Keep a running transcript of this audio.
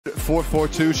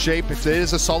4-4-2 shape. It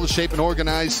is a solid shape and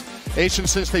organization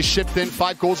since they shipped in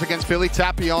 5 goals against Philly.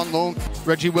 Tappy on loan.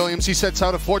 Reggie Williams, he sets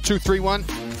out a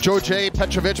 4-2-3-1. George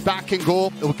Petrovic back in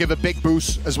goal. It will give a big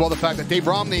boost as well, the fact that Dave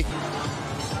Romney.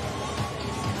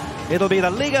 It'll be the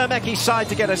Liga MX side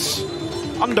to get us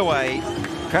underway.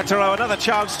 Querétaro, another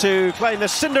chance to claim the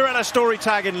Cinderella story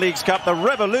tag in Leagues Cup. The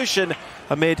revolution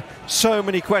amid so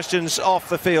many questions off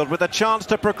the field with a chance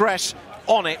to progress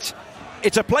on it.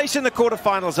 It's a place in the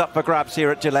quarterfinals up for grabs here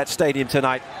at Gillette Stadium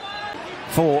tonight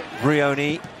for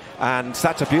Brioni. And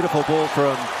that's a beautiful ball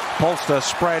from Polster,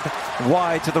 spread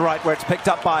wide to the right where it's picked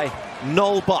up by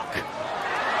Noel Buck.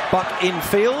 Buck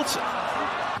infield.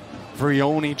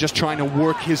 Brioni just trying to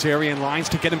work his area and lines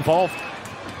to get involved.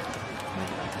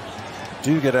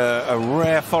 Do get a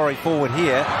rare foray forward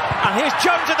here. And here's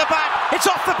Jones at the back. It's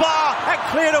off the bar and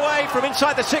cleared away from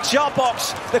inside the 6-yard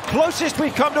box. The closest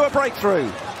we've come to a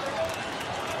breakthrough.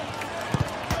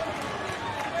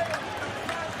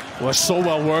 Was so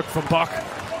well worked from Buck.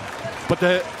 But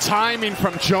the timing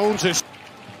from Jones is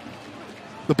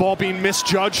the ball being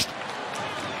misjudged.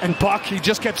 And Buck, he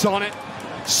just gets on it.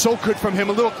 So good from him.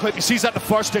 A little clip. He sees that the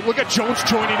far stick. Look at Jones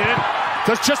joining in.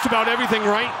 Does just about everything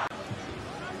right.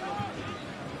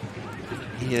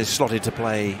 He is slotted to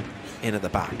play in at the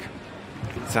back.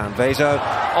 Sanvezo.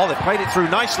 Oh, they played it through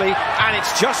nicely, and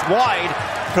it's just wide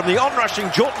from the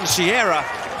onrushing Jordan Sierra.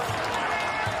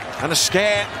 And a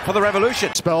scare for the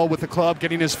Revolution. Spell with the club,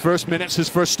 getting his first minutes, his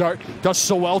first start. Does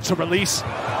so well to release.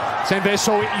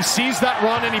 Sanvezo, he sees that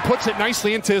run and he puts it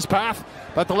nicely into his path.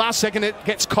 But at the last second, it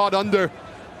gets caught under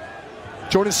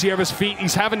Jordan Sierra's feet.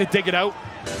 He's having to dig it out.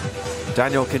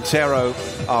 Daniel Quintero,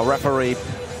 our referee,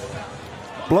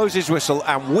 blows his whistle,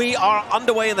 and we are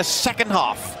underway in the second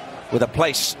half with a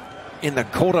place in the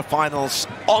quarterfinals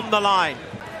on the line.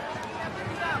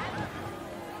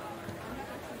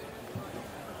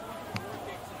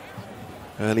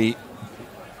 Early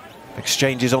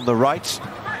exchanges on the right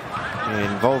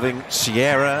involving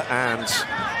Sierra and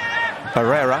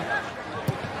Barrera.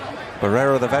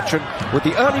 Barrera, the veteran, with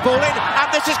the early ball in,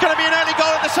 and this is going to be an early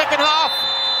goal in the second half.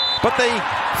 But the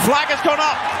flag has gone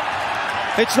up.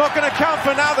 It's not going to count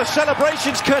for now. The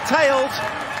celebration's curtailed.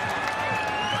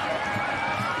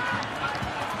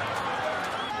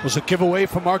 It was a giveaway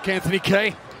from Mark Anthony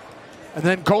Kay. And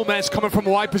then Gomez coming from a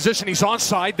wide position. He's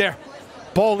onside there.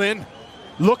 Ball in.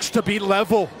 Looks to be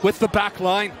level with the back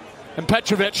line. And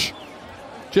Petrovic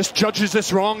just judges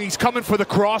this wrong. He's coming for the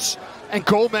cross. And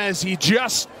Gomez, he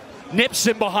just nips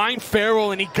in behind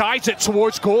Farrell and he guides it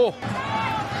towards goal.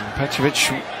 Petrovic,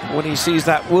 when he sees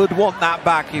that, would want that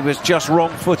back. He was just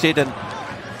wrong-footed and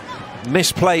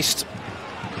misplaced.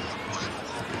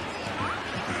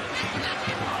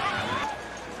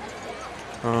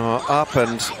 Up,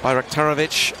 and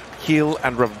Bayraktarovic, Heel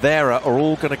and Rivera are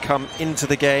all going to come into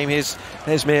the game. Here's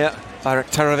Mir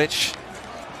Bayraktarovic.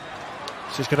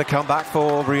 She's going to come back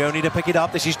for Brioni to pick it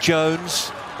up. This is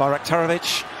Jones.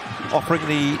 Bayraktarovic offering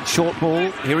the short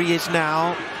ball. Here he is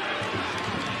now.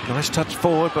 Nice touch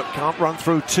forward, but can't run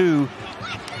through 2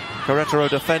 Querétaro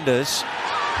defenders.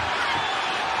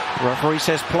 The referee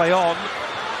says play on.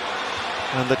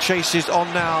 And the chase is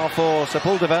on now for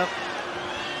Sepúlveda.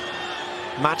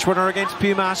 Match winner against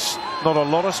Pumas. Not a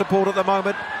lot of support at the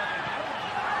moment.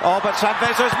 Oh, but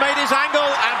Sanvezo's made his angle,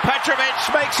 and Petrovic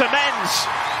makes amends.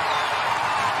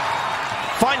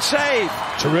 Fine save.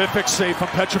 Terrific save from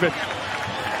Petrovic.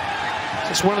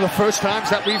 It's one of the first times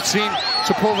that we've seen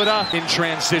Sepúlveda in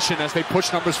transition as they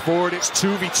push numbers forward. It's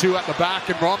 2v2 at the back,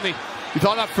 and Romney, he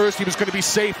thought at first he was going to be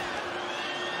safe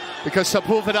because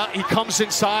Sepúlveda, he comes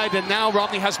inside, and now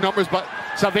Romney has numbers, but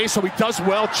Sanvezo, he does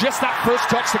well. Just that first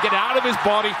touch to get out of his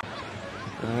body.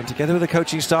 And together with the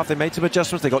coaching staff, they made some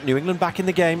adjustments. They got New England back in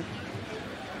the game.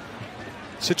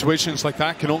 Situations like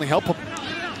that can only help him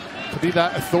to be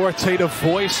that authoritative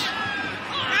voice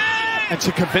and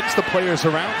to convince the players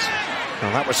around.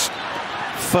 Well, that was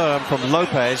firm from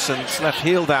Lopez, and it's left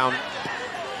heel down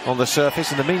on the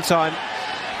surface. In the meantime,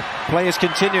 players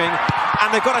continuing,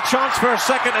 and they've got a chance for a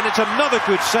second, and it's another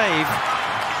good save.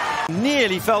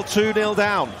 Nearly fell 2-0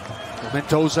 down.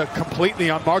 Mendoza completely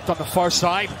unmarked on the far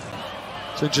side.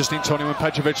 It's interesting, Tony, when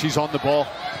Petrovic, he's on the ball,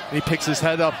 and he picks his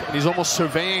head up, and he's almost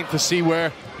surveying to see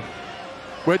where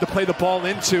to play the ball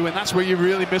into, and that's where you're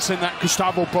really missing that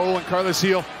Gustavo Bo and Carlos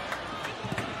Gil.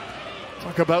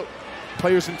 Talk about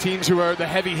players and teams who are the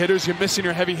heavy hitters. You're missing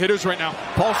your heavy hitters right now.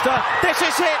 Polster, this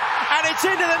is it, and it's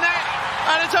into the net,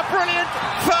 and it's a brilliant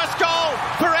first goal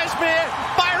for Esmir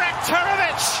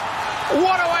Bayraktarovic.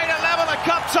 What a way to level a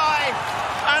cup tie,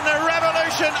 and the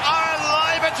Revolution are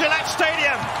alive at Gillette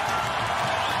Stadium.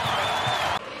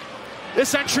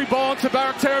 This entry ball into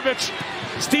Baraktarovic.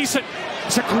 It's decent.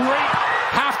 It's a great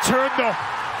half turn though.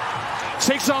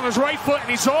 Takes it on his right foot and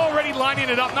he's already lining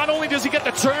it up. Not only does he get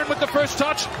the turn with the first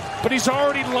touch, but he's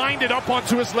already lined it up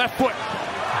onto his left foot.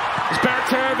 As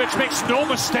Baraktarovic makes no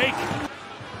mistake.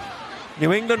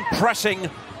 New England pressing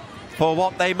for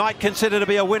what they might consider to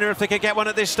be a winner if they could get one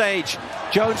at this stage.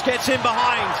 Jones gets in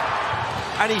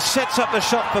behind and he sets up the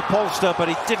shot for Polster, but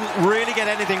he didn't really get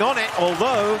anything on it,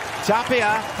 although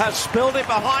Tapia has spilled it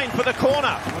behind for the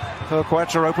corner. For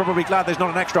Querétaro, probably glad there's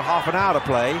not an extra half an hour to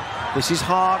play. This is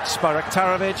Harks,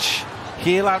 Baraktarovic,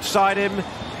 heel outside him.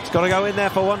 He's got to go in there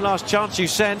for one last chance, you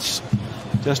sense.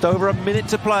 Just over a minute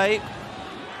to play.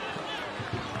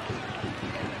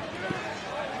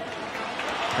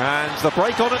 And the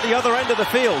break on at the other end of the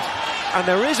field. And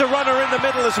there is a runner in the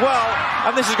middle as well.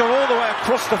 And this has gone all the way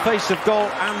across the face of goal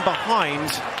and behind.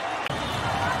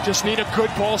 Just need a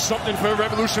good ball, something for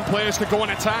Revolution players to go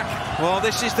and attack. Well,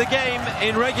 this is the game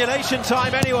in regulation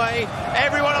time anyway.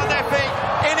 Everyone on their feet.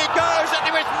 In it goes, and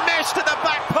it was missed at the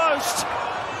back post.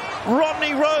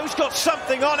 Rodney Rose got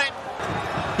something on it.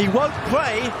 He won't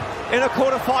play in a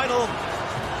quarter-final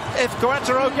if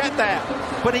Querétaro get there,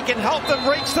 but he can help them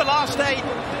reach the last 8.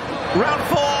 Round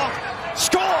 4,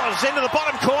 scores into the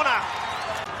bottom corner.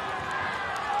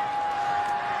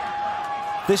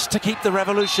 This to keep the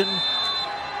Revolution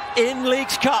in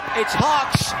Leagues Cup. It's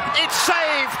Harks, it's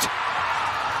saved.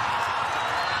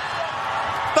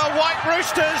 The White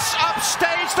Roosters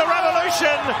upstage the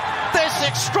Revolution. This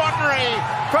extraordinary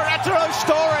Querétaro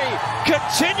story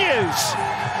continues.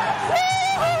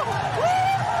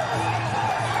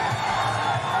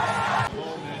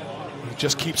 He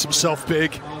just keeps himself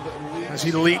big as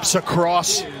he leaps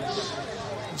across.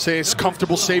 Say it's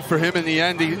comfortable save for him in the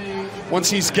end. Once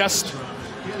he's guessed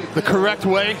the correct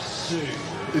way,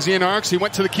 is Ian Harks. He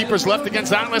went to the keeper's left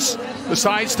against Atlas,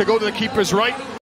 decides to go to the keeper's right.